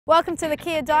Welcome to the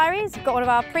Kia Diaries. We've got one of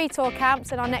our pre-tour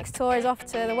camps and our next tour is off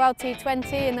to the World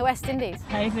T20 in the West Indies.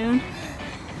 How you feeling?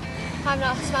 I'm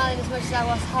not smiling as much as I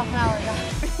was half an hour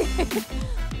ago.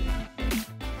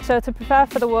 So to prepare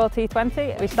for the World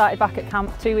T20, we started back at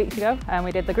camp 2 weeks ago and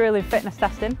we did the grueling fitness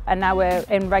testing, and now we're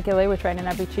in regularly. We're training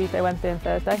every Tuesday, Wednesday and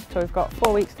Thursday. So we've got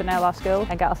 4 weeks to nail our skills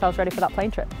and get ourselves ready for that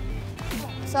plane trip.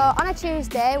 So on a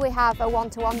Tuesday we have a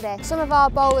one-to-one day. Some of our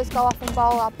bowlers go off and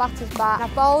bowl, our batters bat.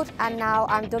 I've bowled and now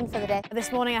I'm done for the day.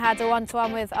 This morning I had a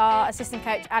one-to-one with our assistant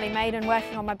coach Ali Maiden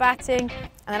working on my batting,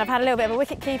 and then I've had a little bit of a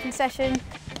wicket keeping session.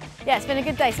 Yeah, it's been a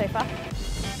good day so far.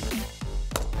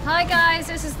 Hi guys,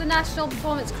 this is the National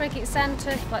Performance Cricket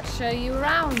Centre. Let's show you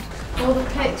around. All the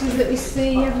pictures that we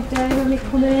see every day when we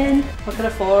come in. Look at her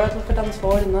forward, look at Dan's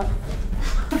forward in that.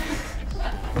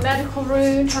 Medical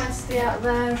room, trying to stay out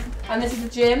there. And this is the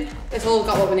gym. It's all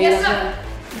got what we need, Yes,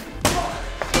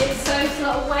 it's those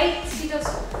little weights. She does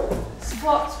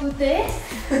squats with this.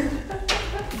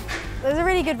 There's a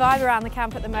really good vibe around the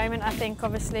camp at the moment. I think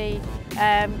obviously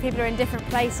people are in different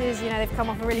places. You know, they've come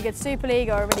off a really good Super League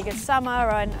or a really good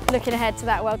summer, and looking ahead to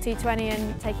that World T20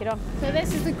 and take it on. So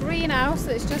this is the greenhouse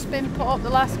that's just been put up the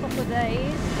last couple of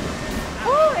days.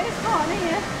 Oh, it's hot in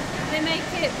here. They make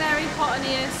it very hot in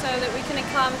here so that we can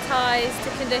acclimatise to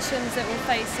conditions that we'll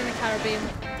face in the Caribbean.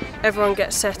 Everyone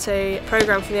gets set a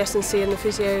programme from the S&C and the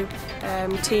physio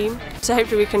team, so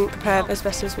hopefully we can prepare as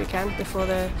best as we can before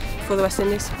the West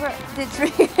Indies. We're at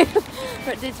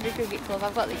Didsbury Cricket Club.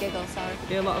 I've got the giggles, sorry.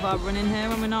 We do a lot of our running here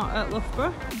when we're not at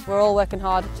Loughborough. We're all working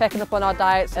hard, checking up on our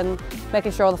diets and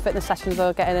making sure all the fitness sessions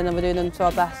are getting in and we're doing them to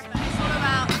our best. It's all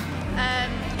about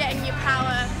getting your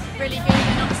power really good,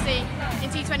 and obviously in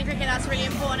T20 cricket that's really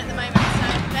important at the moment, so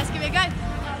let's give it a go.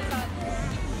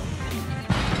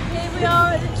 Here we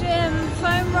are at the gym,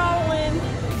 foam rolling.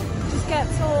 Just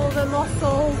gets all the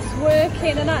muscles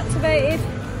working and activated.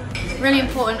 Really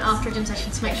important after a gym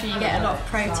session to make sure you get a lot of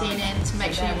protein in, to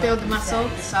make sure you build the muscle.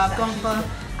 So I've gone for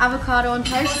avocado on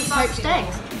toast with poached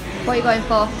eggs. What are you going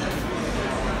for?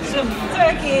 Some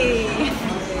turkey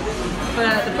for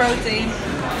the protein.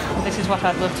 This is what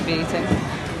I'd love to be eating.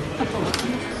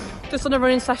 Just on a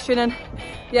running session, and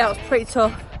yeah, it was pretty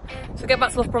tough. So get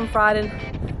back to Loughborough on Friday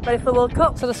and ready for the World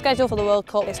Cup. So the schedule for the World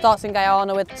Cup, it starts in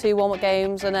Guyana with 2 warm-up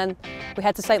games, and then we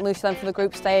head to St Lucia then for the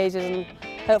group stages, and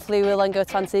hopefully we'll then go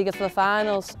to Antigua for the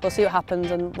finals. We'll see what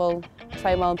happens and we'll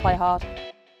train well and play hard.